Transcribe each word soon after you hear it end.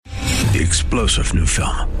the explosive new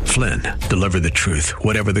film, Flynn, Deliver the Truth,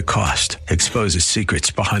 Whatever the Cost, exposes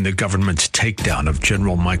secrets behind the government's takedown of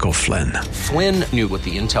General Michael Flynn. Flynn knew what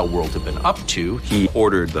the intel world had been up to. He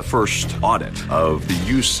ordered the first audit of the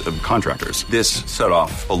use of contractors. This set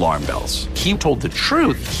off alarm bells. He told the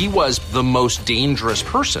truth. He was the most dangerous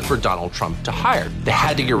person for Donald Trump to hire. They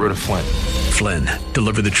had to get rid of Flynn. Flynn,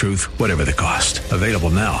 Deliver the Truth, Whatever the Cost. Available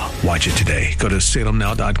now. Watch it today. Go to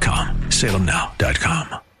salemnow.com.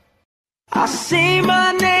 salemnow.com. I see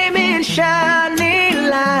my name in shining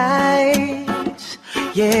lights.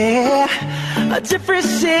 Yeah, a different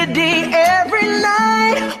city every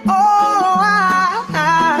night. Oh,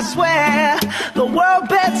 I swear the world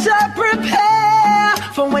better prepare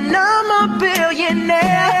for when I'm a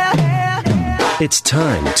billionaire. It's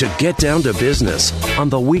time to get down to business on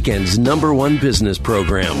the weekend's #1 business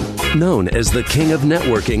program. Known as the King of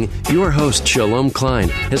Networking, your host, Shalom Klein,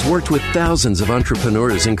 has worked with thousands of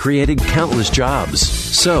entrepreneurs and created countless jobs.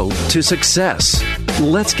 So, to success.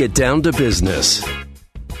 Let's get down to business.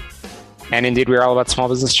 And indeed, we're all about small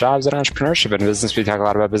business jobs and entrepreneurship and business. We talk a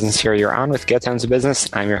lot about business here. You're on with Get Down to Business.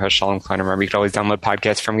 I'm your host, Shalom Klein. Remember, you can always download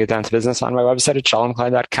podcasts from Get Down to Business on my website at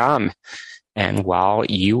shalomklein.com. And while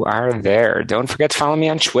you are there, don't forget to follow me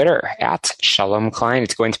on Twitter at Shalom Klein.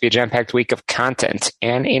 It's going to be a jam-packed week of content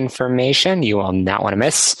and information you will not want to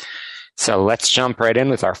miss. So let's jump right in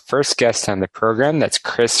with our first guest on the program. That's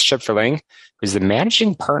Chris Schifferling, who's the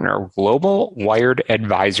managing partner of Global Wired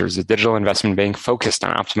Advisors, a digital investment bank focused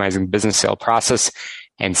on optimizing the business sale process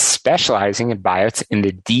and specializing in buyouts in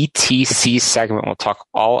the DTC segment. We'll talk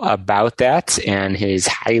all about that and his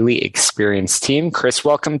highly experienced team. Chris,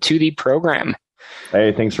 welcome to the program.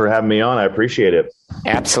 Hey, thanks for having me on. I appreciate it.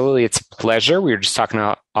 Absolutely. It's a pleasure. We were just talking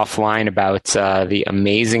offline about the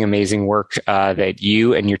amazing work that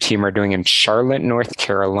you and your team are doing in Charlotte, North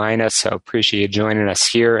Carolina. So appreciate you joining us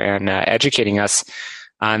here and educating us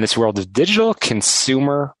on this world of digital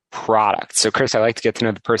consumer products. So Chris, I like to get to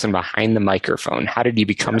know the person behind the microphone. How did you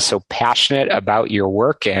become so passionate about your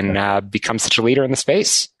work and become such a leader in the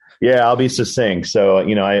space? Yeah, I'll be succinct. So,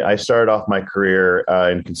 I started off my career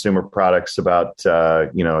in consumer products about,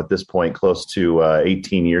 at this point, close to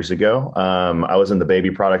 18 years ago. I was in the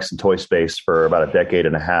baby products and toy space for about a decade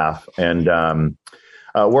and a half and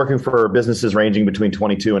working for businesses ranging between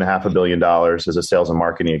 $22.5 billion as a sales and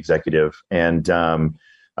marketing executive. And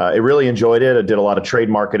I really enjoyed it. I did a lot of trade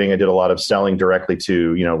marketing. I did a lot of selling directly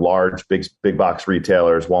to, large, big box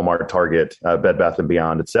retailers, Walmart, Target, Bed Bath &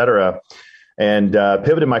 Beyond, et cetera. And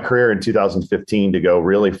pivoted my career in 2015 to go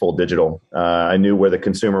really full digital. I knew where the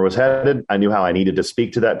consumer was headed. I knew how I needed to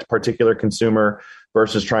speak to that particular consumer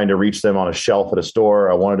versus trying to reach them on a shelf at a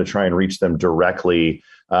store. I wanted to try and reach them directly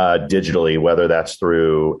digitally, whether that's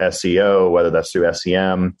through SEO, whether that's through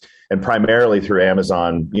SEM, and primarily through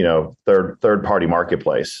Amazon, third party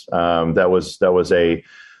marketplace. That was a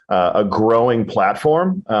growing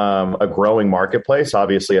platform, a growing marketplace,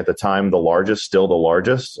 obviously at the time, still the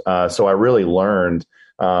largest. So I really learned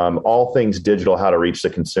all things digital, how to reach the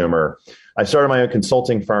consumer. I started my own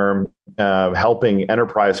consulting firm, helping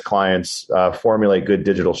enterprise clients formulate good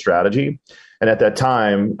digital strategy. And at that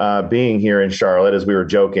time, being here in Charlotte, as we were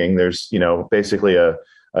joking, there's, basically a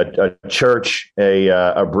church,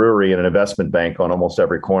 a brewery, and an investment bank on almost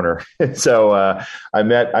every corner. So I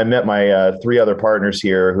met my 3 other partners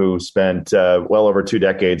here who spent well over 2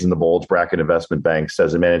 decades in the bulge bracket investment banks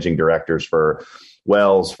as managing directors for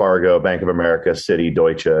Wells Fargo, Bank of America, Citi,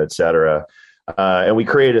 Deutsche, et cetera. And we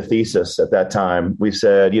created a thesis at that time. We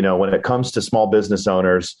said, when it comes to small business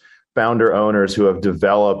owners, founder owners who have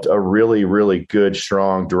developed a really, really good,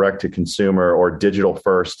 strong direct-to-consumer or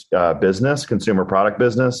digital-first business, consumer product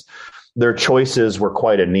business, their choices were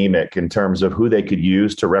quite anemic in terms of who they could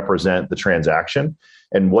use to represent the transaction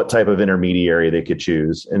and what type of intermediary they could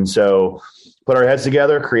choose. And so put our heads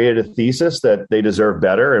together, created a thesis that they deserve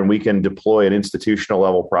better, and we can deploy an institutional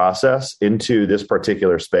level process into this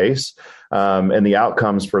particular space. And the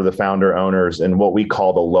outcomes for the founder owners and what we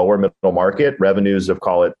call the lower middle market, revenues of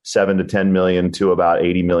call it $7 to $10 million to about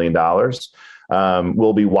 $80 million,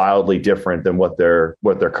 will be wildly different than what they're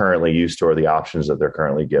currently used to or the options that they're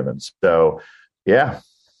currently given. So, yeah.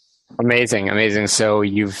 Amazing. So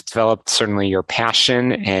you've developed certainly your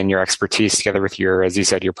passion and your expertise together with your, as you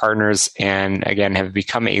said, your partners, and again, have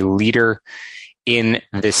become a leader in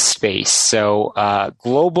this space. So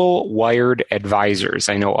Global Wired Advisors,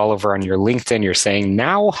 I know all over on your LinkedIn, you're saying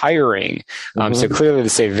now hiring. So clearly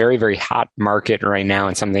this is a very, very hot market right now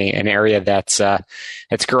and an area that's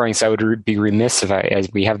growing. So I would be remiss as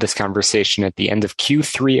we have this conversation at the end of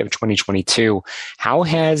Q3 of 2022, how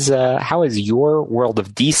has your world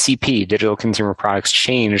of DCP, digital consumer products,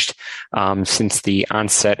 changed since the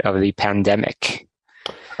onset of the pandemic?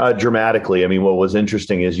 Dramatically. I mean, what was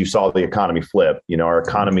interesting is you saw the economy flip. Our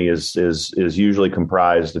economy is usually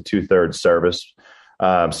comprised of 2/3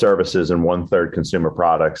 services and 1/3 consumer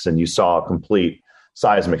products. And you saw a complete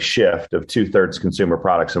seismic shift of 2/3 consumer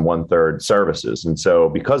products and 1/3 services. And so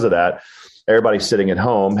because of that, everybody sitting at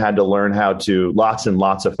home had to learn lots and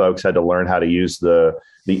lots of folks had to learn how to use the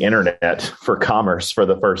internet for commerce for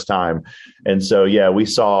the first time. And so, we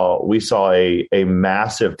saw a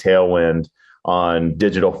massive tailwind on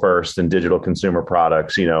digital first and digital consumer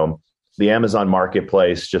products. The Amazon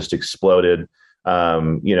marketplace just exploded.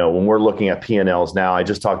 When we're looking at P&Ls now, I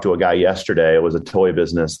just talked to a guy yesterday. It was a toy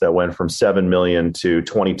business that went from 7 million to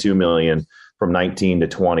 22 million from 19 to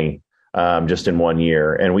 20 just in 1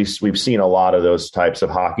 year. And we've seen a lot of those types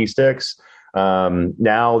of hockey sticks.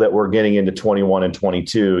 Now that we're getting into 21 and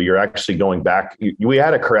 22, you're actually going back. We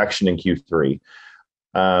had a correction in Q3.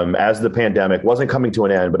 As the pandemic wasn't coming to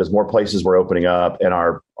an end, but as more places were opening up and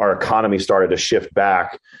our economy started to shift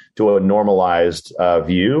back to a normalized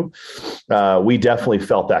view, we definitely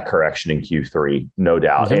felt that correction in Q3, no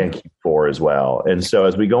doubt, and Q4 as well. And so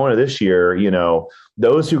as we go into this year,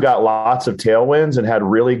 those who got lots of tailwinds and had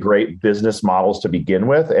really great business models to begin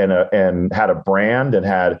with and had a brand and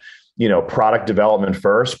had product development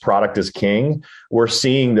first, product is king. We're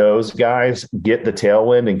seeing those guys get the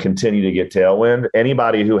tailwind and continue to get tailwind.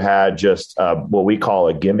 Anybody who had just what we call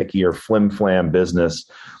a gimmicky or flim-flam business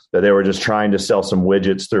that they were just trying to sell some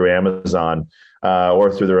widgets through Amazon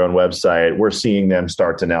or through their own website, we're seeing them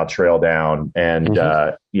start to now trail down. And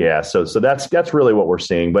so that's really what we're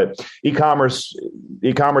seeing. But e-commerce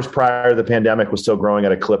prior to the pandemic was still growing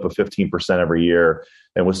at a clip of 15% every year,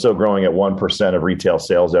 and was still growing at 1% of retail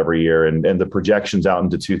sales every year. And the projections out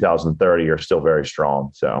into 2030 are still very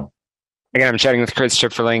strong. So again, I'm chatting with Chris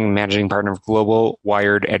Schifferling, managing partner of Global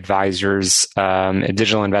Wired Advisors, a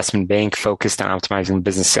digital investment bank focused on optimizing the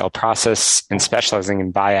business sale process and specializing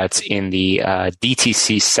in buyouts in the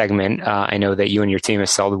DTC segment. I know that you and your team have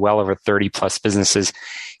sold well over 30 plus businesses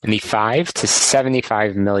in the $5 to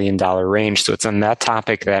 $75 million range. So it's on that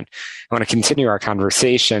topic that I want to continue our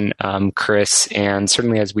conversation, Chris. And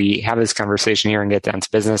certainly as we have this conversation here and get down to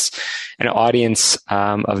business, an audience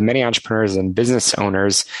of many entrepreneurs and business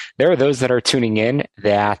owners, there are those that are tuning in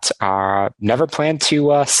that never plan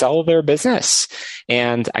to sell their business.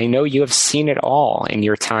 And I know you have seen it all in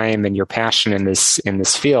your time and your passion in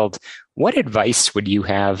this field. What advice would you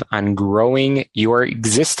have on growing your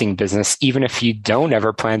existing business, even if you don't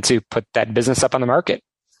ever plan to put that business up on the market?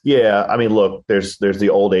 Yeah, I mean, look, there's the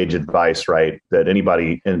old age advice, right, that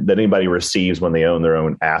anybody receives when they own their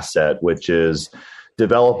own asset, which is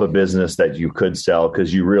develop a business that you could sell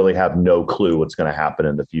because you really have no clue what's going to happen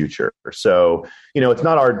in the future. So, it's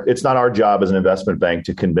not our job as an investment bank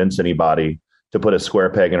to convince anybody to put a square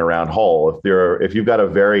peg in a round hole. If you've got a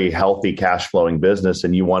very healthy cash flowing business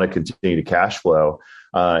and you want to continue to cash flow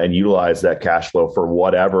and utilize that cash flow for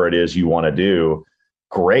whatever it is you want to do,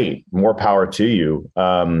 great, more power to you.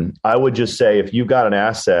 I would just say if you've got an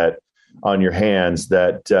asset on your hands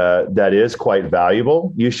that is quite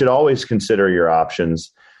valuable, you should always consider your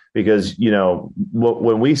options, because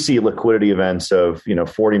when we see liquidity events of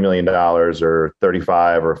 $40 million or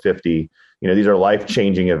 35 or 50. These are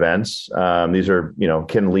life-changing events. These are,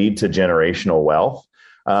 can lead to generational wealth.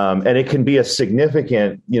 And it can be a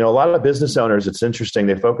significant, a lot of business owners, it's interesting,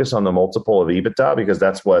 they focus on the multiple of EBITDA because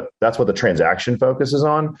that's what the transaction focuses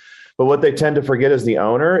on. But what they tend to forget as the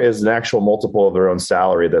owner is an actual multiple of their own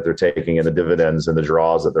salary that they're taking and the dividends and the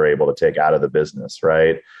draws that they're able to take out of the business,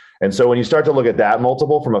 right? And so when you start to look at that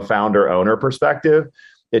multiple from a founder-owner perspective,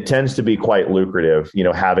 it tends to be quite lucrative,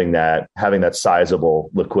 having that sizable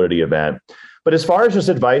liquidity event. But as far as just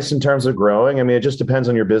advice in terms of growing, I mean, it just depends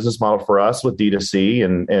on your business model. For us with D2C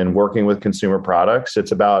and working with consumer products,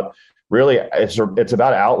 it's about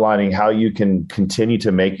outlining how you can continue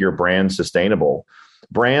to make your brand sustainable.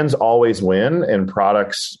 Brands always win, and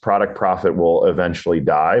product profit will eventually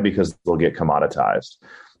die because they'll get commoditized.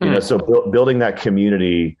 So building that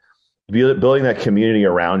community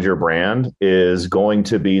around your brand is going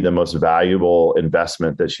to be the most valuable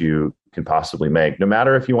investment that you can possibly make, no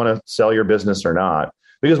matter if you want to sell your business or not.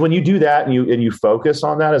 Because when you do that and you focus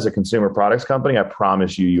on that as a consumer products company, I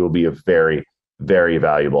promise you will be a very, very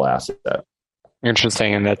valuable asset.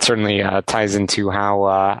 Interesting, and that certainly ties into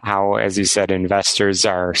how, as you said, investors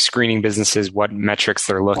are screening businesses, what metrics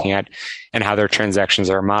they're looking at, and how their transactions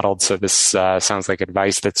are modeled. So this sounds like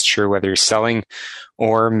advice that's true whether you're selling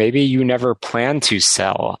or maybe you never plan to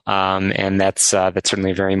sell, and that's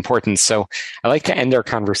certainly very important. So I like to end our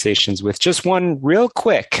conversations with just one real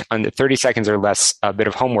quick, under 30 seconds or less, a bit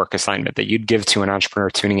of homework assignment that you'd give to an entrepreneur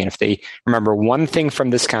tuning in. If they remember one thing from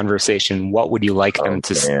this conversation, what would you like them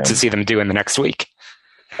to see them do in the next week?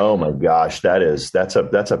 Oh my gosh, that's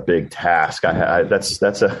a big task. That's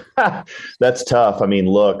tough. I mean,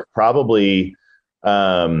 look, probably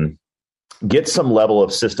get some level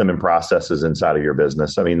of system and processes inside of your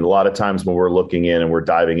business. I mean, a lot of times when we're looking in and we're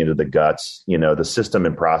diving into the guts, the system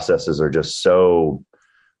and processes are just so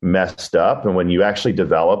messed up. And when you actually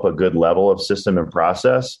develop a good level of system and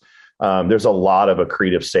process, there's a lot of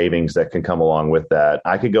accretive savings that can come along with that.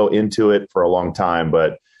 I could go into it for a long time,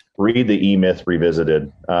 but read the E-Myth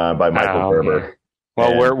Revisited by Michael Gerber.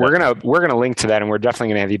 Well, we're gonna link to that, and we're definitely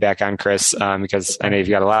gonna have you back on, Chris, because I know you've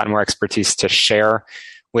got a lot more expertise to share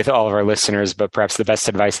with all of our listeners. But perhaps the best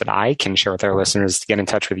advice that I can share with our listeners is to get in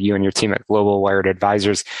touch with you and your team at Global Wired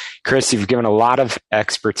Advisors. Chris, you've given a lot of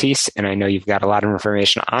expertise, and I know you've got a lot of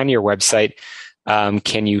information on your website.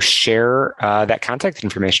 Can you share that contact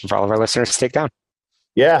information for all of our listeners to take down?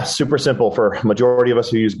 Yeah, super simple. For a majority of us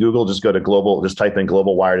who use Google, just go to just type in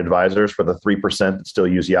Global Wired Advisors. For the 3% that still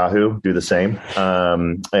use Yahoo, do the same.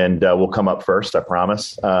 And we'll come up first, I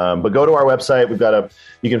promise. But go to our website.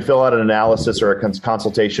 You can fill out an analysis or a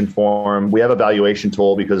consultation form. We have a valuation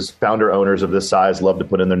tool because founder owners of this size love to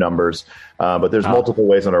put in their numbers. But there's multiple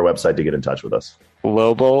ways on our website to get in touch with us.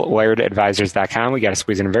 GlobalWiredAdvisors.com. We got to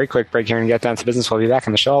squeeze in a very quick break here and get down to business. We'll be back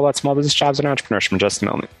on the show about small business, jobs, and entrepreneurship in just a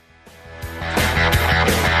moment.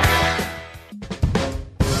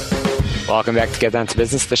 Welcome back to Get Down to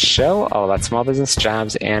Business, the show all about small business,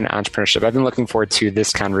 jobs, and entrepreneurship. I've been looking forward to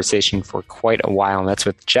this conversation for quite a while, and that's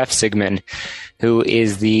with Jeff Sigmund, who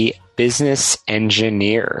is the business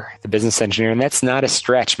engineer. And that's not a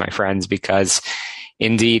stretch, my friends, because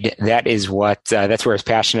indeed that is that's where his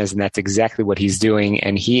passion is, and that's exactly what he's doing.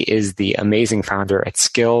 And he is the amazing founder at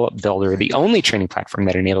Skill Builder, the only training platform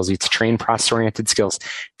that enables you to train process-oriented skills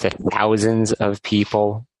to thousands of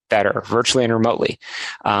people better, virtually and remotely.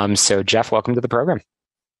 So Jeff, welcome to the program.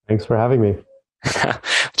 Thanks for having me.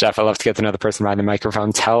 Jeff, I love to get to know the person behind the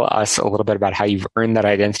microphone. Tell us a little bit about how you've earned that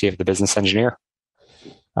identity of the business engineer.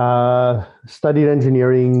 Studied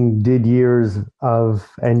engineering, did years of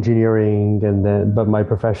engineering, but my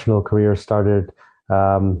professional career started,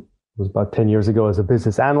 was about 10 years ago as a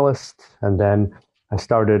business analyst. And then I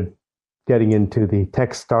started getting into the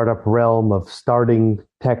tech startup realm of starting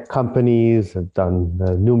tech companies. I've done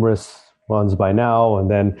numerous ones by now. And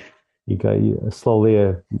then you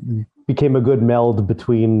slowly became a good meld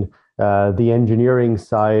between the engineering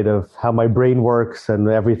side of how my brain works and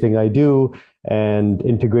everything I do, and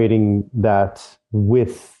integrating that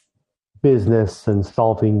with business and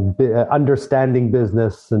understanding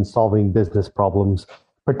business and solving business problems,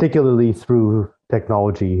 particularly through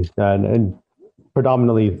technology and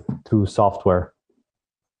predominantly through software.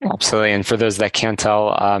 Absolutely. And for those that can't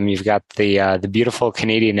tell, you've got the beautiful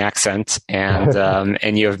Canadian accent, and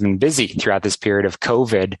and you have been busy throughout this period of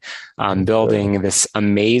COVID, building this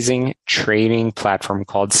amazing training platform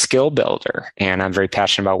called Skill Builder. And I'm very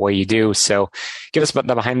passionate about what you do. So give us the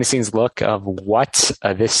behind the scenes look of what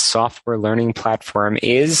this software learning platform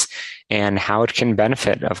is and how it can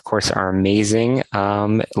benefit, of course, our amazing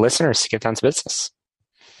listeners to get down to business.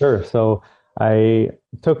 Sure. So I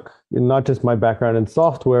took not just my background in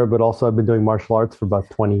software, but also I've been doing martial arts for about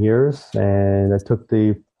 20 years. And I took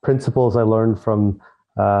the principles I learned from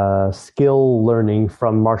skill learning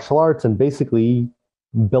from martial arts and basically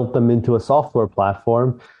built them into a software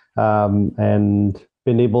platform, and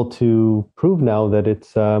been able to prove now that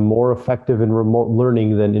it's more effective in remote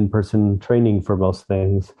learning than in-person training for most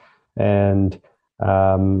things. And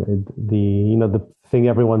the thing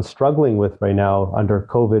everyone's struggling with right now under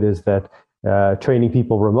COVID is that training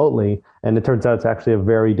people remotely, and it turns out it's actually a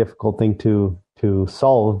very difficult thing to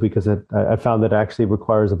solve, because I found that it actually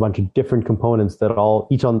requires a bunch of different components that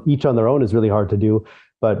each on their own is really hard to do,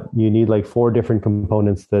 but you need like 4 different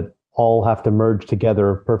components that all have to merge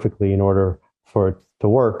together perfectly in order for it to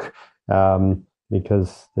work,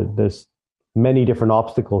 because there's many different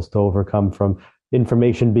obstacles to overcome, from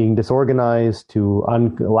information being disorganized to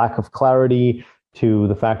lack of clarity to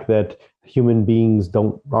the fact that human beings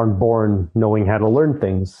aren't born knowing how to learn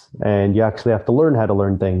things, and you actually have to learn how to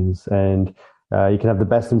learn things. And you can have the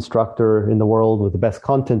best instructor in the world with the best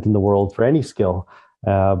content in the world for any skill,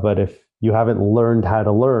 but if you haven't learned how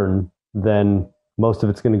to learn, then most of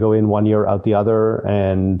it's going to go in one year, out the other,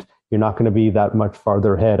 and you're not going to be that much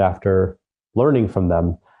farther ahead after learning from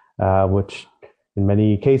them, which in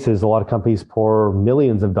many cases, a lot of companies pour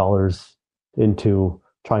millions of dollars into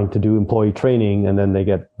trying to do employee training, and then they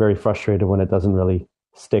get very frustrated when it doesn't really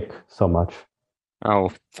stick so much.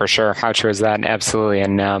 Oh, for sure. How true is that? Absolutely.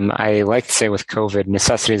 And I like to say with COVID,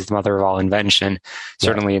 necessity is the mother of all invention.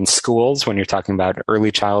 Certainly in schools, when you're talking about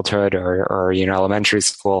early childhood or elementary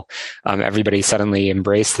school, everybody suddenly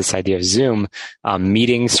embraced this idea of Zoom.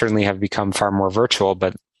 Meetings certainly have become far more virtual,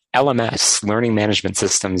 but LMS, learning management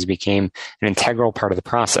systems, became an integral part of the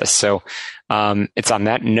process. So it's on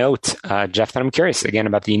that note, Jeff, that I'm curious again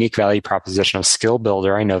about the unique value proposition of Skill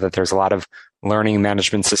Builder. I know that there's a lot of learning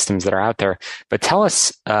management systems that are out there, but tell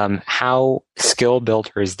us how Skill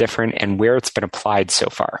Builder is different and where it's been applied so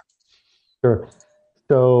far. Sure.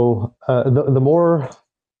 So the more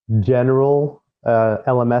general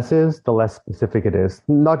LMS is, the less specific it is.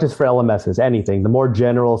 Not just for LMSs, anything. The more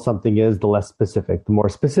general something is, the less specific. The more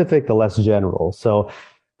specific, the less general. So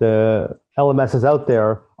the LMSs out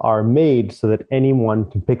there are made so that anyone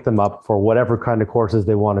can pick them up for whatever kind of courses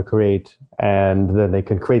they want to create, and then they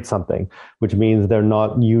can create something, which means they're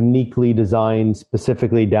not uniquely designed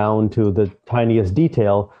specifically down to the tiniest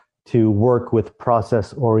detail to work with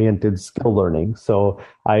process-oriented skill learning. So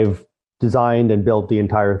I've designed and built the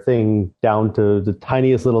entire thing down to the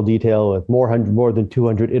tiniest little detail with more than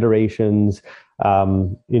 200 iterations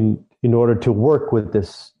in order to work with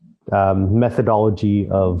this methodology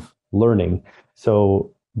of learning.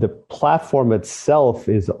 So the platform itself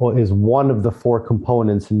is one of the 4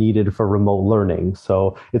 components needed for remote learning.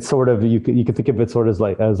 So it's sort of, you can think of it sort of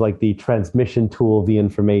as like the transmission tool of the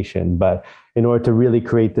information. But in order to really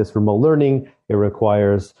create this remote learning, it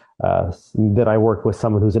requires that I work with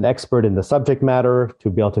someone who's an expert in the subject matter to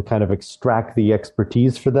be able to kind of extract the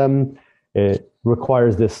expertise for them. It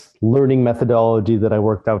requires this learning methodology that I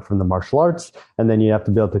worked out from the martial arts, and then you have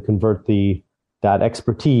to be able to convert that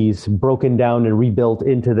expertise broken down and rebuilt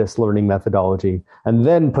into this learning methodology, and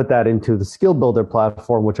then put that into the Skill Builder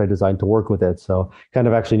platform, which I designed to work with it. So kind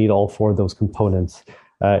of actually need all 4 of those components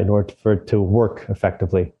in order for it to work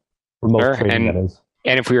effectively. Remote training, that is.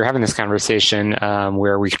 And if we were having this conversation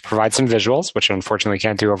where we could provide some visuals, which unfortunately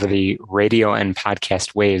can't do over the radio and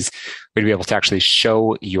podcast waves, we'd be able to actually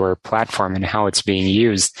show your platform and how it's being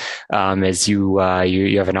used. As you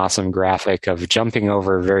have an awesome graphic of jumping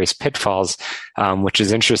over various pitfalls, which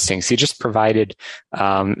is interesting. So you just provided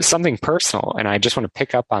something personal, and I just want to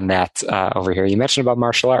pick up on that over here. You mentioned about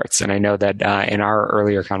martial arts, and I know that in our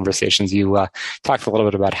earlier conversations, you talked a little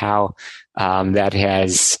bit about how that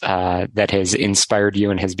has inspired you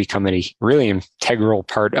and has become a really integral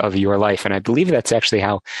part of your life. And I believe that's actually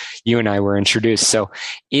how you and I were introduced. So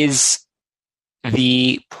is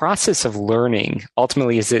the process of learning,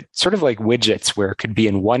 ultimately, is it sort of like widgets where it could be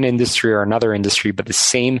in one industry or another industry, but the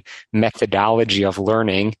same methodology of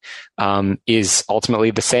learning is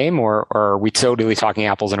ultimately the same, or are we totally talking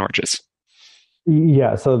apples and oranges?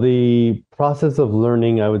 Yeah, so the process of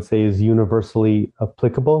learning, I would say, is universally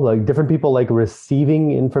applicable. Like different people like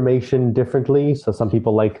receiving information differently. So some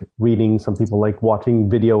people like reading, some people like watching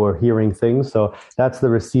video or hearing things. So that's the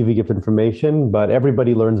receiving of information, but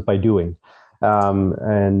everybody learns by doing.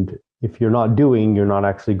 And if you're not doing, you're not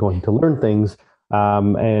actually going to learn things.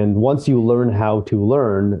 And once you learn how to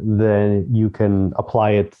learn, then you can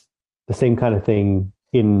apply it, the same kind of thing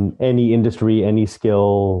in any industry, any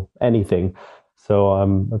skill, anything. So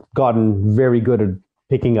I've gotten very good at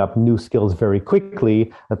picking up new skills very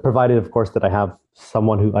quickly, provided, of course, that I have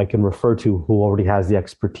someone who I can refer to who already has the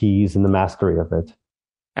expertise and the mastery of it.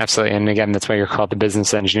 Absolutely. And again, that's why you're called the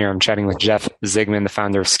business engineer. I'm chatting with Jeff Zigman, the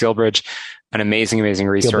founder of SkillBridge, an amazing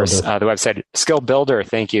resource. The website, Skill Builder,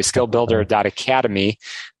 thank you, skillbuilder.academy.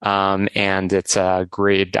 And it's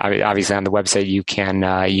great. Obviously on the website, you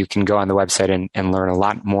can go on the website and learn a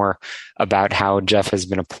lot more about how Jeff has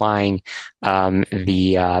been applying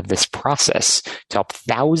this process to help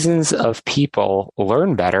thousands of people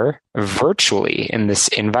learn better virtually in this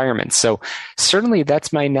environment. So certainly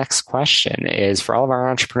that's my next question, is for all of our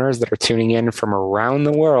entrepreneurs that are tuning in from around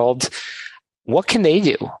the world, what can they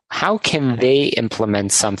do? How can they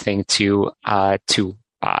implement something to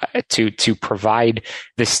provide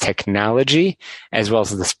this technology as well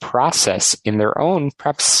as this process in their own,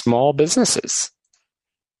 perhaps small businesses?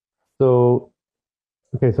 So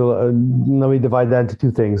let me divide that into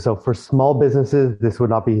 2 things. So for small businesses, this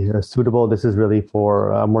would not be suitable. This is really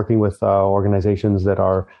for working with organizations that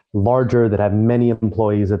are larger, that have many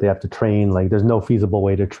employees that they have to train. Like there's no feasible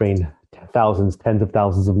way to train tens of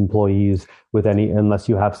thousands of employees unless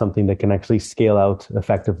you have something that can actually scale out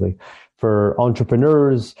effectively. for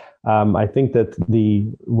entrepreneurs, I think that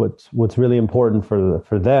what's really important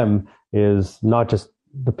for them is not just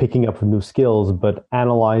the picking up of new skills, but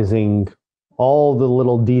analyzing all the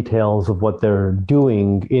little details of what they're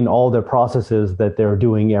doing in all their processes that they're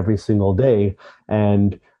doing every single day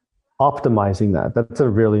and optimizing that. That's a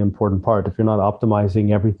really important part. If you're not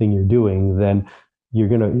optimizing everything you're doing, then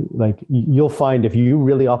you'll find if you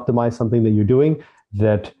really optimize something that you're doing,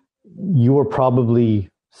 that you are probably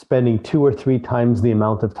spending 2 or 3 times the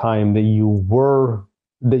amount of time that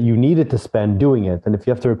you needed to spend doing it. And if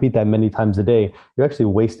you have to repeat that many times a day, you're actually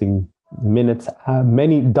wasting minutes,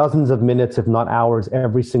 many dozens of minutes, if not hours,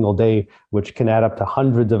 every single day, which can add up to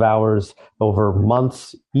hundreds of hours over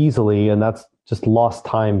months easily. And that's just lost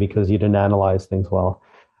time because you didn't analyze things well.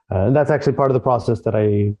 And that's actually part of the process that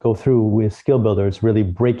I go through with Skill Builder. It's really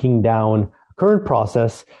breaking down current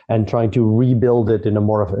process and trying to rebuild it in the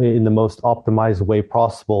most optimized way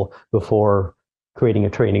possible before creating a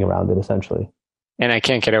training around it, essentially. And I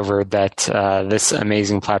can't get over that this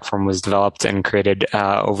amazing platform was developed and created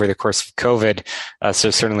over the course of COVID.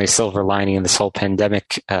 So certainly silver lining in this whole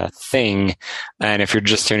pandemic thing. And if you're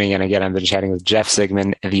just tuning in, again, I've been chatting with Jeff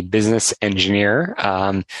Zigman, the business engineer,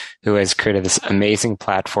 who has created this amazing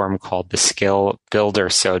platform called the Skill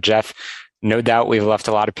Builder. So Jeff, no doubt we've left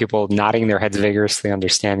a lot of people nodding their heads vigorously,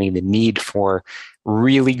 understanding the need for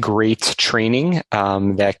really great training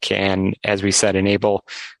that can, as we said, enable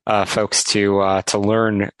folks to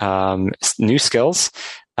learn new skills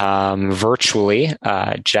virtually.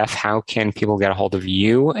 Jeff, how can people get a hold of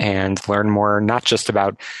you and learn more, not just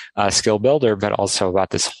about Skill Builder, but also about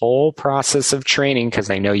this whole process of training? Because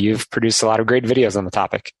I know you've produced a lot of great videos on the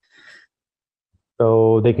topic.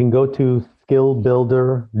 So they can go to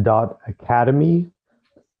skillbuilder.academy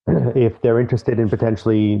if they're interested in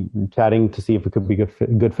potentially chatting to see if it could be a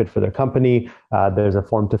good fit for their company. There's a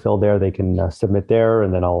form to fill there. They can submit there,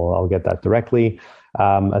 and then I'll get that directly.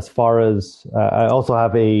 As far as I also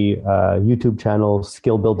have a YouTube channel,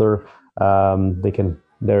 Skill Builder. There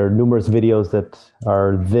are numerous videos that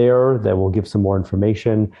are there that will give some more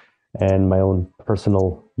information, and my own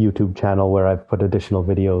personal YouTube channel where I've put additional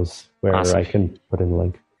videos where awesome. I can put in a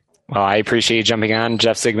link. Well, I appreciate you jumping on.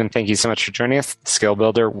 Jeff Zigman, thank you so much for joining us. Skill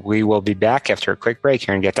Builder, we will be back after a quick break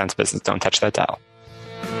here and Get Down to Business. Don't touch that dial.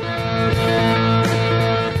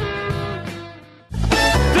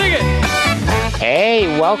 Dig it!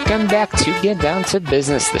 Hey, welcome back to Get Down to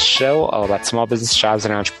Business, the show all about small business, jobs,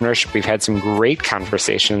 and entrepreneurship. We've had some great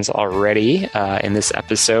conversations already in this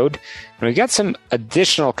episode, and we've got some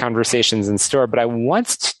additional conversations in store, but I want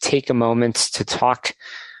to take a moment to talk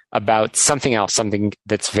about something else, something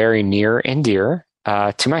that's very near and dear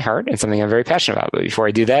to my heart and something I'm very passionate about. But before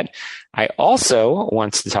I do that, I also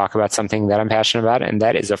want to talk about something that I'm passionate about, and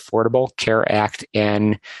that is Affordable Care Act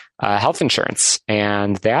and health insurance.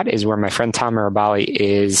 And that is where my friend Tom Mirabali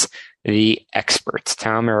is the expert.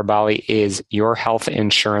 Tom Mirabali is your health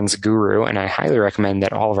insurance guru, and I highly recommend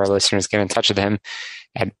that all of our listeners get in touch with him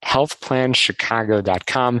at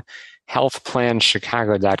healthplanchicago.com.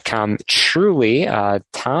 healthplanchicago.com. Truly,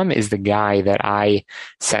 Tom is the guy that I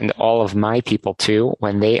send all of my people to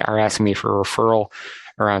when they are asking me for a referral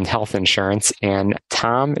around health insurance. And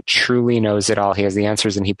Tom truly knows it all. He has the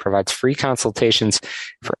answers, and he provides free consultations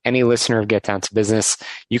for any listener of Get Down to Business.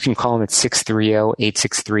 You can call him at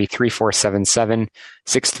 630-863-3477,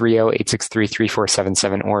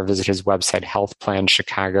 630-863-3477, or visit his website,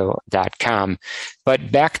 healthplanchicago.com.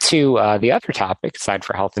 But back to the other topic, aside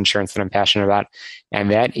for health insurance, that I'm passionate about, and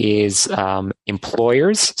that is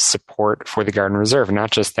employers' support for the Guard and Reserve.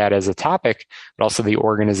 Not just that as a topic, but also the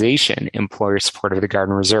organization, employer support of the Guard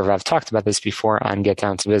and Reserve. I've talked about this before on Get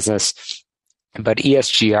Down to Business, but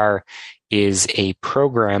ESGR is a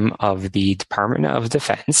program of the Department of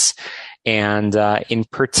Defense, and in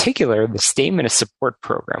particular, the Statement of Support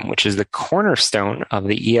Program, which is the cornerstone of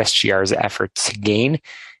the ESGR's effort to gain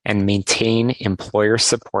and maintain employer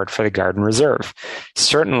support for the Guard and Reserve.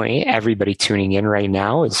 Certainly, everybody tuning in right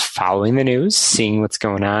now is following the news, seeing what's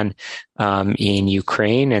going on in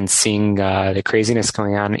Ukraine, and seeing the craziness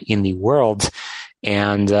going on in the world.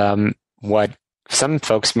 And what some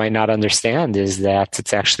folks might not understand is that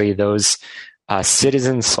it's actually those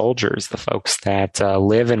citizen soldiers, the folks that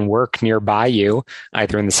live and work nearby you,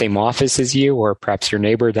 either in the same office as you or perhaps your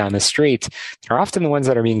neighbor down the street, they're often the ones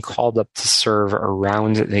that are being called up to serve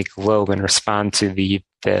around the globe and respond to the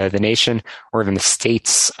the nation or even the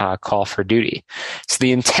state's call for duty. So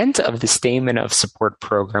the intent of the Statement of Support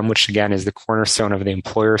program, which again is the cornerstone of the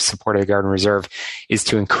employer support of the Guard and Reserve, is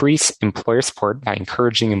to increase employer support by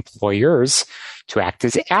encouraging employers to act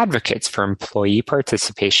as advocates for employee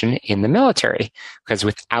participation in the military. Because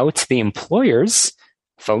without the employers,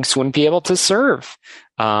 folks wouldn't be able to serve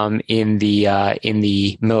in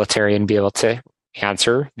the military and be able to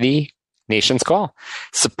answer the nation's call.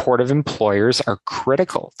 Supportive employers are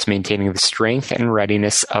critical to maintaining the strength and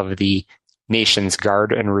readiness of the nation's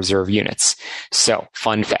Guard and Reserve units. So,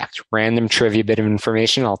 fun fact, random trivia bit of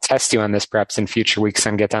information. I'll test you on this perhaps in future weeks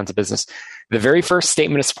on Get Down to Business. The very first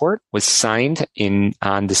statement of support was signed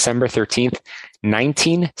on December 13th,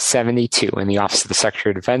 1972 in the Office of the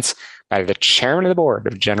Secretary of Defense by the chairman of the board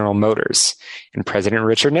of General Motors. And President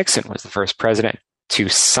Richard Nixon was the first president to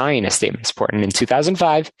sign a statement of support. And in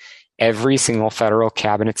 2005, every single federal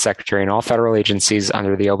cabinet secretary and all federal agencies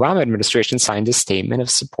under the Obama administration signed a statement of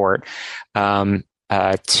support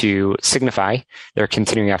to signify their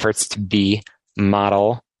continuing efforts to be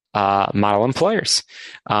model employers.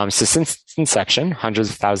 So since inception, hundreds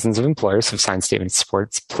of thousands of employers have signed statements of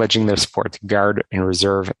support pledging their support to Guard and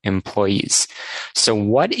Reserve employees. So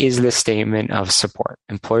what is the statement of support?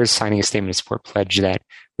 Employers signing a statement of support pledge that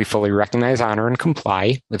we fully recognize, honor, and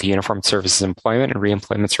comply with the Uniformed Services Employment and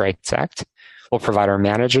Reemployment Rights Act. We'll provide our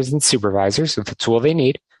managers and supervisors with the tool they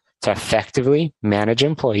need to effectively manage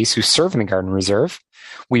employees who serve in the Guard and Reserve.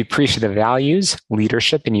 We appreciate the values,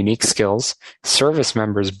 leadership, and unique skills service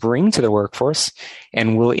members bring to the workforce,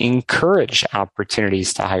 and will encourage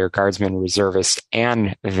opportunities to hire Guardsmen, reservists,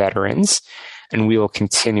 and veterans. And we will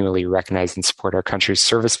continually recognize and support our country's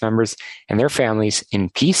service members and their families in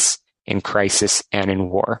peace, in crisis, and in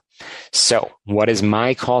war. So what is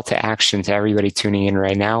my call to action to everybody tuning in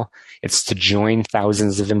right now? It's to join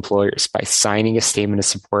thousands of employers by signing a statement of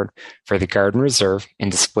support for the Guard and Reserve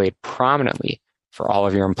and display it prominently for all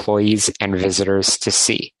of your employees and visitors to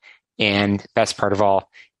see. And best part of all,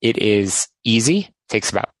 it is easy. It takes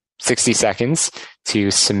about 60 seconds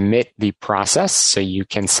to submit the process, so you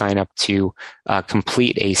can sign up to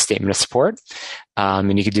complete a statement of support.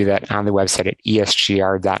 And you can do that on the website at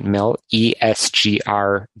esgr.mil, esgr.mil.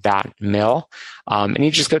 And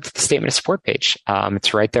you just go to the statement of support page.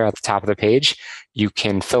 It's right there at the top of the page. You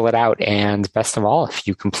can fill it out. And best of all, if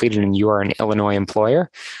you complete it and you are an Illinois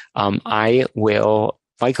employer, I will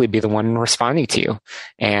likely be the one responding to you.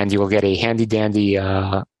 And you will get a handy dandy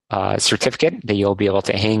certificate that you'll be able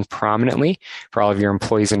to hang prominently for all of your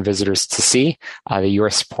employees and visitors to see that you are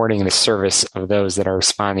supporting the service of those that are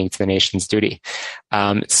responding to the nation's duty.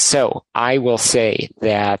 So I will say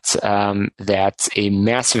that that's a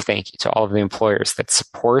massive thank you to all of the employers that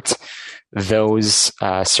support those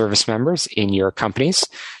service members in your companies,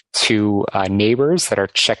 to neighbors that are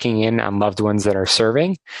checking in on loved ones that are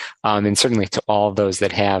serving, and certainly to all of those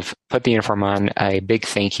that have put the uniform on. A big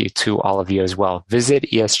thank you to all of you as well. Visit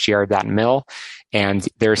esgr.mil, and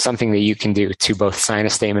there's something that you can do to both sign a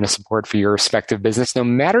statement of support for your respective business, no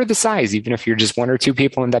matter the size, even if you're just one or two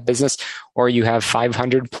people in that business, or you have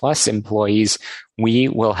 500 plus employees. We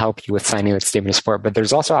will help you with signing that statement of support, but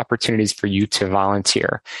there's also opportunities for you to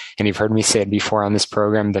volunteer. And you've heard me say it before on this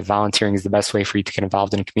program that volunteering is the best way for you to get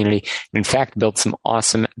involved in a community and, in fact, build some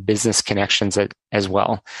awesome business connections as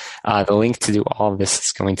well. The link to do all of this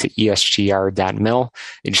is going to esgr.mil.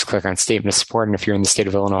 You just click on statement of support. And if you're in the state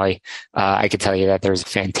of Illinois, I could tell you that there's a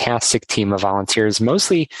fantastic team of volunteers,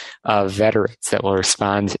 mostly veterans, that will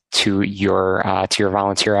respond to your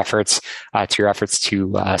volunteer efforts, to your efforts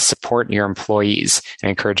to support your employees. And I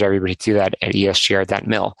encourage everybody to do that at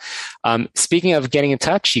esgr.mil. Speaking of getting in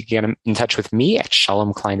touch, you can get in touch with me at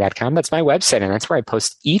shalomklein.com. That's my website, and that's where I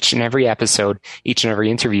post each and every episode, each and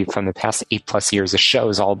every interview from the past 8+ years of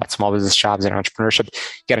shows, all about small business, jobs, and entrepreneurship.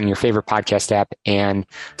 Get on your favorite podcast app and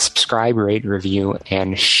subscribe, rate, review,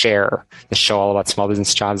 and share the show all about small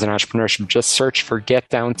business, jobs, and entrepreneurship. Just search for Get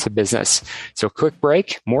Down to Business. So quick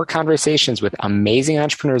break, more conversations with amazing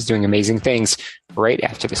entrepreneurs doing amazing things right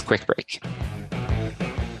after this quick break.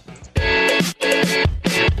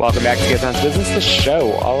 Welcome back to Get Down to Business, the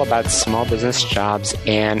show all about small business, jobs,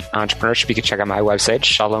 and entrepreneurship. You can check out my website,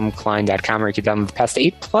 shalomklein.com, where you can download the past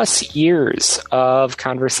 8+ years of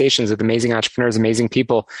conversations with amazing entrepreneurs, amazing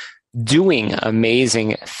people doing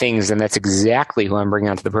amazing things. And that's exactly who I'm bringing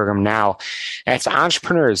onto the program now. That's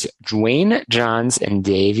entrepreneurs Dwayne Johns and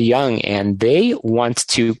Dave Young. And they want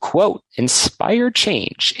to, quote, inspire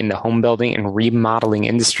change in the home building and remodeling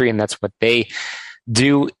industry. And that's what they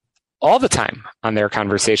do all the time on their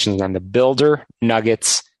conversations on the Builder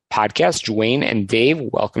Nuggets podcast. Dwayne and Dave,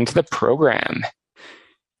 welcome to the program.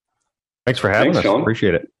 Thanks for having us. Sean.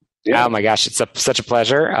 Appreciate it. Yeah. Oh my gosh, it's such a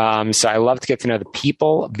pleasure. So I love to get to know the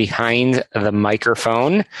people behind the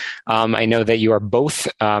microphone. I know that you are both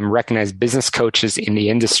recognized business coaches in the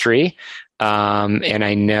industry. And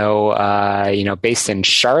I know, based in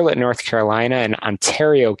Charlotte, North Carolina and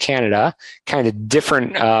Ontario, Canada, kind of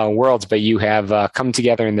different worlds, but you have come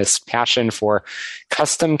together in this passion for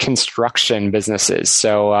custom construction businesses.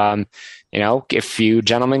 So, if you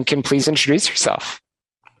gentlemen can please introduce yourself.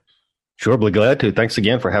 Sure, be glad to. Thanks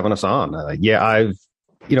again for having us on. I've,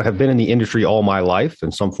 have been in the industry all my life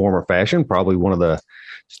in some form or fashion. Probably one of the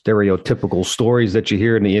stereotypical stories that you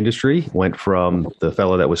hear in the industry. Went from the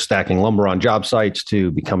fellow that was stacking lumber on job sites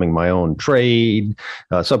to becoming my own trade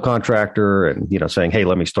subcontractor and, saying, hey,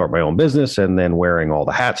 let me start my own business, and then wearing all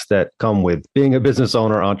the hats that come with being a business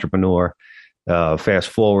owner, entrepreneur. Fast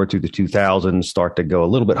forward to the 2000s, start to go a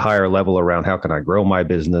little bit higher level around how can I grow my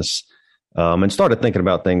business. And started thinking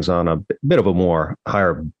about things on a bit of a more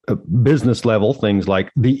higher business level, things like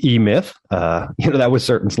the E-Myth. That was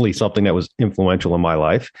certainly something that was influential in my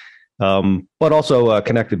life, but also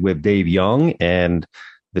connected with Dave Young. And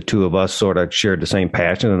the two of us sort of shared the same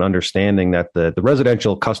passion and understanding that the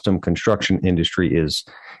residential custom construction industry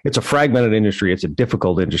it's a fragmented industry. It's a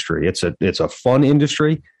difficult industry. It's a fun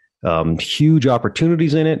industry, huge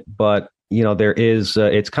opportunities in it, but there is,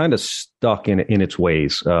 it's kind of stuck in its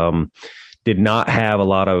ways. Did not have a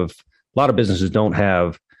lot of businesses don't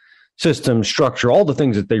have systems, structure, all the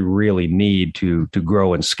things that they really need to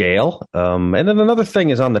grow and scale. And then another thing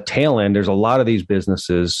is on the tail end, there's a lot of these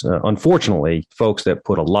businesses, unfortunately, folks that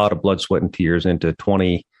put a lot of blood, sweat, and tears into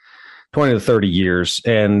 20 to 30 years.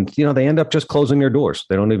 And, they end up just closing their doors.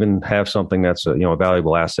 They don't even have something that's a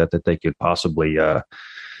valuable asset that they could possibly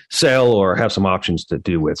sell or have some options to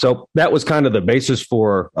do with. So that was kind of the basis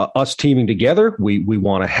for us teaming together. We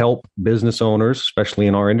want to help business owners, especially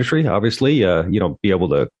in our industry, obviously, be able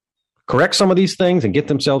to correct some of these things and get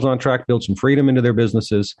themselves on track, build some freedom into their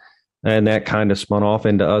businesses. And that kind of spun off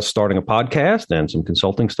into us starting a podcast and some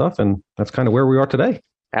consulting stuff. And that's kind of where we are today.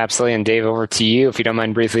 Absolutely. And Dave, over to you. If you don't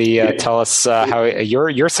mind briefly tell us how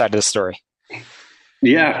your side of the story.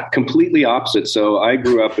 Yeah, completely opposite. So I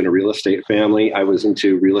grew up in a real estate family. I was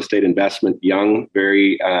into real estate investment young,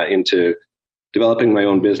 very into developing my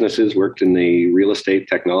own businesses, worked in the real estate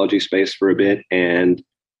technology space for a bit. And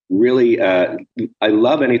really, I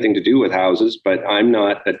love anything to do with houses, but I'm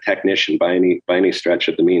not a technician by any stretch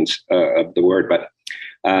of the means of the word. But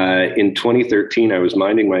in 2013, I was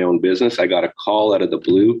minding my own business. I got a call out of the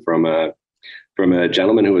blue from a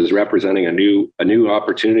gentleman who was representing a new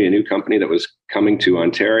opportunity, a new company that was coming to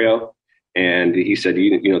Ontario. And he said,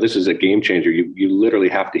 this is a game changer. You literally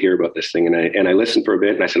have to hear about this thing. And I listened for a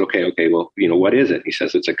bit and I said, okay, well, what is it? He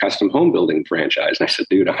says, it's a custom home building franchise. And I said,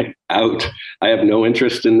 dude, I'm out. I have no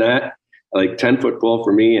interest in that. Like 10-foot pole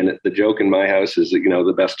for me. And the joke in my house is that,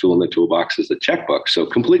 the best tool in the toolbox is the checkbook. So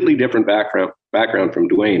completely different background from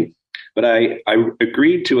Dwayne. But I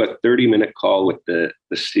agreed to a 30-minute call with the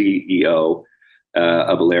CEO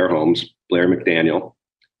of Allaire Homes, Blair McDaniel.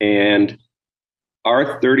 And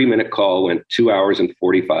our 30-minute call went 2 hours and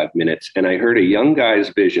 45 minutes. And I heard a young guy's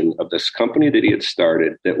vision of this company that he had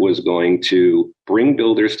started that was going to bring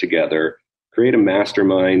builders together, create a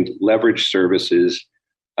mastermind, leverage services.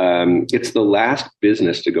 It's the last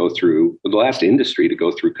business to go through, the last industry to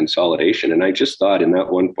go through consolidation. And I just thought in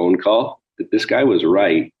that one phone call that this guy was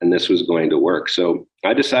right and this was going to work. So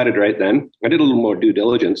I decided right then, I did a little more due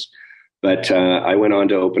diligence. But I went on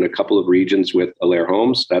to open a couple of regions with Allaire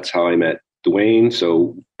Homes. That's how I met Dwayne.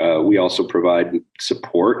 So we also provide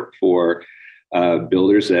support for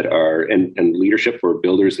builders that are, and leadership for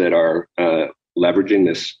builders that are leveraging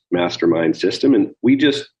this mastermind system. And we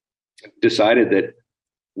just decided that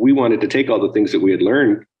we wanted to take all the things that we had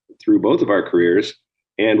learned through both of our careers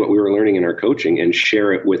and what we were learning in our coaching and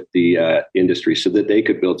share it with the industry so that they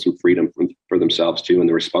could build some freedom for themselves too. And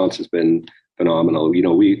the response has been phenomenal.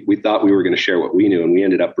 We thought we were going to share what we knew, and we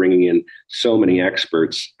ended up bringing in so many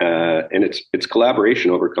experts. And it's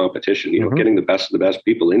collaboration over competition. Getting the best of the best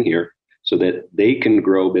people in here so that they can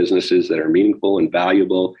grow businesses that are meaningful and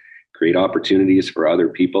valuable, create opportunities for other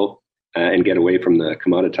people, and get away from the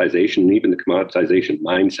commoditization and even the commoditization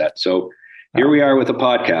mindset. So here we are with a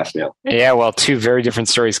podcast now. Yeah, well, two very different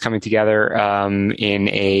stories coming together in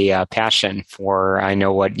a passion for, I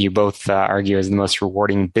know what you both argue is the most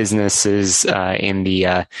rewarding businesses in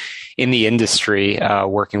the industry,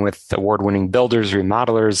 working with award-winning builders,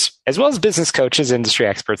 remodelers, as well as business coaches, industry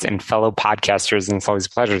experts, and fellow podcasters. And it's always a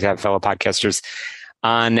pleasure to have fellow podcasters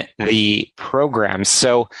on the program.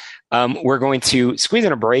 So we're going to squeeze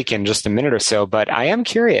in a break in just a minute or so, but I am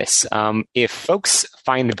curious if folks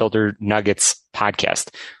find the Builder Nuggets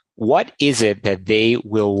podcast, what is it that they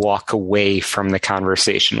will walk away from the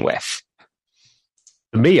conversation with?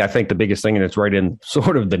 To me, I think the biggest thing, and it's right in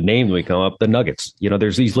sort of the name we come up, the nuggets.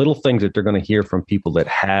 There's these little things that they're going to hear from people that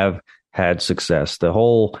have had success. The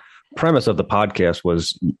whole premise of the podcast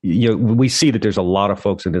was, we see that there's a lot of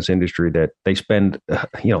folks in this industry that they spend,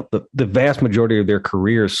 the vast majority of their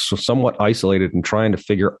careers somewhat isolated and trying to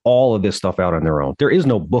figure all of this stuff out on their own. There is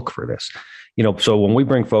no book for this. So when we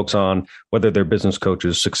bring folks on, whether they're business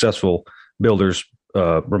coaches, successful builders,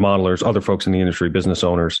 remodelers, other folks in the industry, business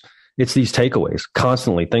owners, it's these takeaways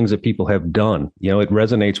constantly, things that people have done. It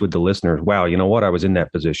resonates with the listeners. Wow, you know what? I was in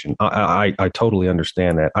that position. I totally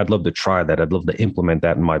understand that. I'd love to try that. I'd love to implement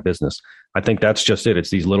that in my business. I think that's just it. It's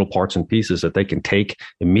these little parts and pieces that they can take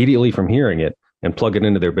immediately from hearing it and plug it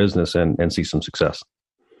into their business and see some success.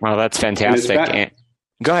 Well, that's fantastic.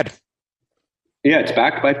 Go ahead. Yeah, it's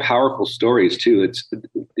backed by powerful stories too.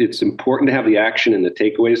 It's important to have the action and the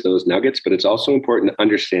takeaways, those nuggets, but it's also important to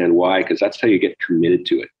understand why, because that's how you get committed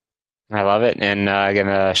to it. I love it. And again,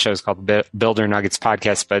 the show is called Builder Nuggets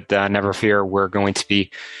Podcast, but never fear, we're going to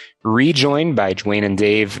be rejoined by Dwayne and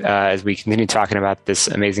Dave as we continue talking about this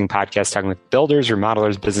amazing podcast, talking with builders,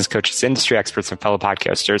 remodelers, business coaches, industry experts, and fellow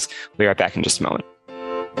podcasters. We'll be right back in just a moment.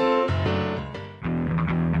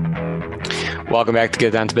 Welcome back to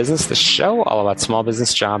Get Down to Business, the show all about small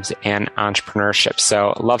business, jobs, and entrepreneurship.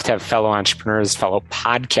 So love to have fellow entrepreneurs, fellow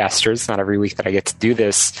podcasters. Not every week that I get to do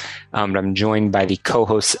this, but I'm joined by the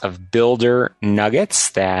co-hosts of Builder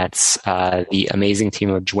Nuggets. That's the amazing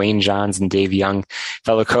team of Dwayne Johns and Dave Young,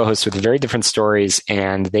 fellow co-hosts with very different stories,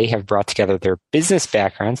 and they have brought together their business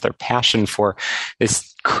backgrounds, their passion for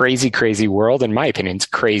this crazy world. In my opinion, it's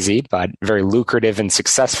crazy, but very lucrative and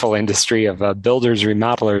successful industry of builders,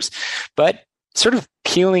 remodelers, but sort of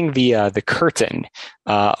peeling the curtain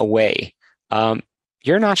away.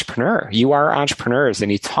 You're an entrepreneur. You are entrepreneurs, and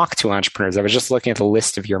you talk to entrepreneurs. I was just looking at the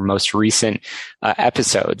list of your most recent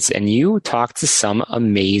episodes, and you talk to some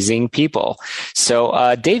amazing people.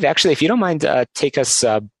 So, Dave, actually, if you don't mind, take us.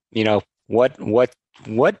 What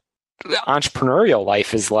entrepreneurial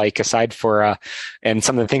life is like, aside for and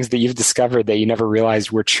some of the things that you've discovered that you never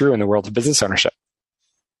realized were true in the world of business ownership.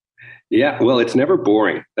 Yeah, well, it's never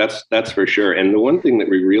boring. That's for sure. And the one thing that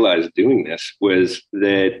we realized doing this was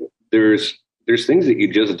that there's things that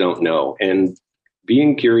you just don't know. And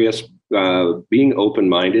being curious, being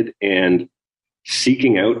open-minded, and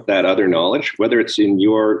seeking out that other knowledge, whether it's in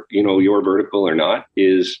your vertical or not,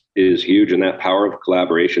 is huge. And that power of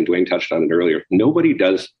collaboration, Dwayne touched on it earlier. Nobody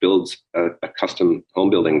builds a custom home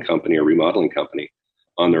building company or remodeling company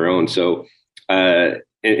on their own. So,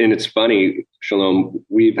 and it's funny, Shalom,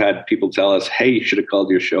 we've had people tell us, hey, you should have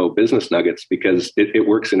called your show Business Nuggets, because it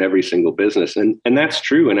works in every single business. And that's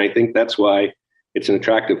true. And I think that's why it's an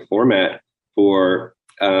attractive format for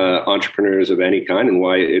entrepreneurs of any kind, and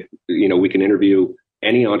why we can interview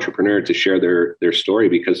any entrepreneur to share their story,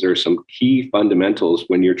 because there are some key fundamentals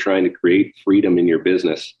when you're trying to create freedom in your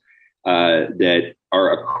business that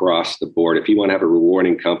are across the board. If you want to have a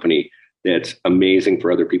rewarding company that's amazing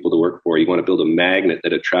for other people to work for, you want to build a magnet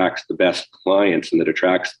that attracts the best clients and that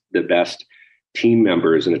attracts the best team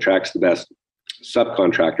members and attracts the best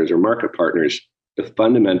subcontractors or market partners, the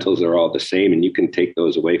fundamentals are all the same, and you can take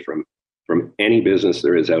those away from any business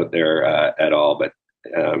there is out there at all. But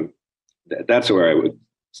that's where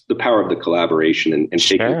the power of the collaboration and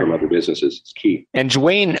taking from other businesses is key. And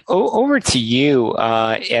Dwayne, over to you,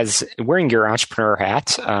 as wearing your entrepreneur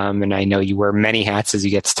hat, and I know you wear many hats as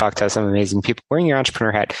you get to talk to some amazing people. Wearing your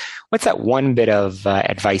entrepreneur hat, what's that one bit of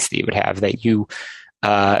advice that you would have that you,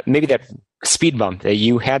 maybe that speed bump that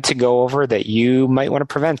you had to go over that you might want to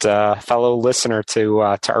prevent a fellow listener to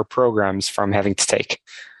our programs from having to take?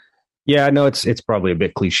 Yeah, I know it's probably a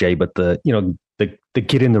bit cliche, but the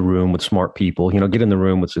get in the room with smart people, get in the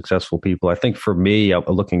room with successful people. I think for me,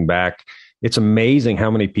 looking back, it's amazing how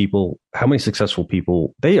many successful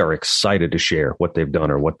people, they are excited to share what they've done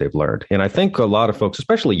or what they've learned. And I think a lot of folks,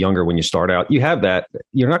 especially younger, when you start out, you have that,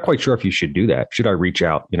 you're not quite sure if you should do that. Should I reach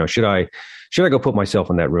out? Should I go put myself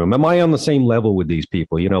in that room? Am I on the same level with these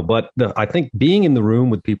people? But I think being in the room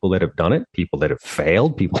with people that have done it, people that have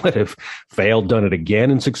failed, done it again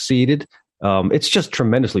and succeeded, it's just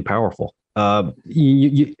tremendously powerful. Because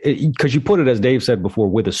you put it, as Dave said before,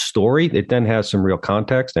 with a story, it then has some real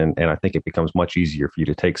context, and I think it becomes much easier for you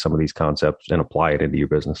to take some of these concepts and apply it into your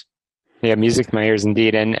business. Yeah, music to my ears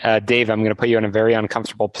indeed. And Dave, I'm going to put you in a very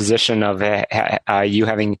uncomfortable position of you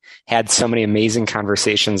having had so many amazing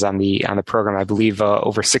conversations on the program. I believe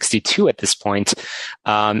over 62 at this point.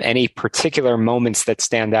 Any particular moments that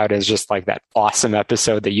stand out as just like that awesome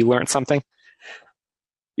episode that you learned something?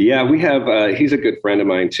 Yeah, we have. He's a good friend of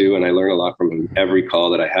mine too, and I learn a lot from him every call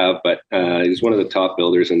that I have. But he's one of the top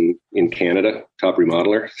builders in Canada, top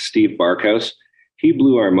remodeler, Steve Barkhouse. He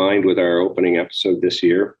blew our mind with our opening episode this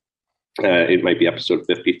year. It might be episode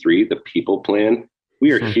 53, the people plan.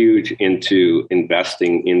 We are huge into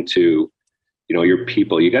investing into, your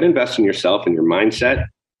people. You got to invest in yourself and your mindset,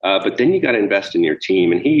 but then you got to invest in your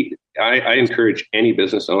team. And I encourage any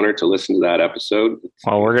business owner to listen to that episode.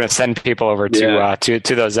 Well, we're going to send people over to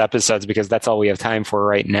those episodes because that's all we have time for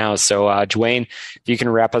right now. So, Dwayne, if you can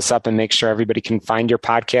wrap us up and make sure everybody can find your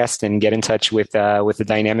podcast and get in touch with the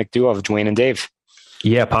dynamic duo of Dwayne and Dave.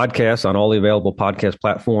 Yeah, podcasts on all the available podcast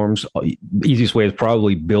platforms. Easiest way is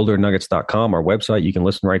probably buildernuggets.com, our website. You can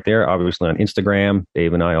listen right there. Obviously on Instagram.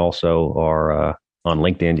 Dave and I also are on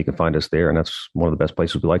LinkedIn. You can find us there, and that's one of the best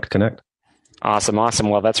places we like to connect. Awesome.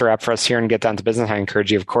 Well, that's a wrap for us here and Get Down to Business. I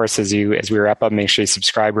encourage you, of course, as we wrap up, make sure you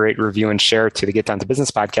subscribe, rate, review, and share to the Get Down to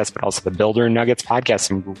Business podcast, but also the Builder Nuggets podcast.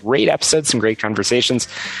 Some great episodes, some great conversations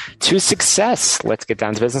to success. Let's get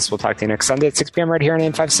down to business. We'll talk to you next Sunday at 6 p.m. right here on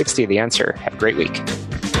AM 560. The Answer. Have a great week.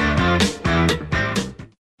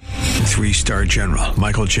 3-star General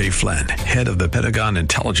Michael J. Flynn, head of the Pentagon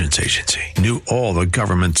Intelligence Agency, knew all the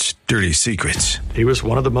government's dirty secrets. He was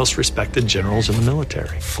one of the most respected generals in the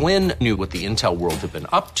military. Flynn knew what the intel world had been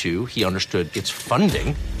up to. He understood its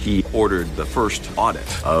funding. He ordered the first audit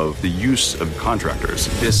of the use of contractors.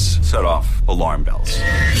 This set off alarm bells.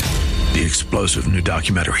 The explosive new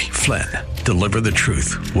documentary, Flynn, Deliver the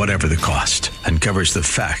Truth, Whatever the Cost, uncovers the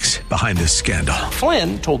facts behind this scandal.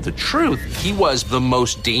 Flynn told the truth. He was the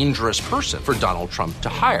most dangerous person for Donald Trump to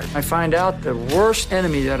hire. I find out the worst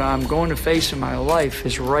enemy that I'm going to face in my life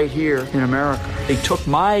is right here in America. They took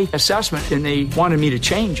my assessment and they wanted me to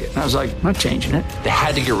change it. And I was like, I'm not changing it. They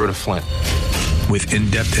had to get rid of Flynn. With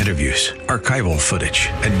in-depth interviews, archival footage,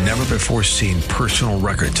 and never-before-seen personal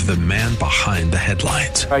records of the man behind the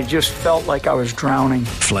headlines. I just felt like I was drowning.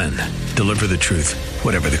 Flynn, Deliver the Truth,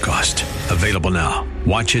 Whatever the Cost. Available now.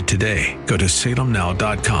 Watch it today. Go to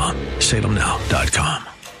salemnow.com. salemnow.com.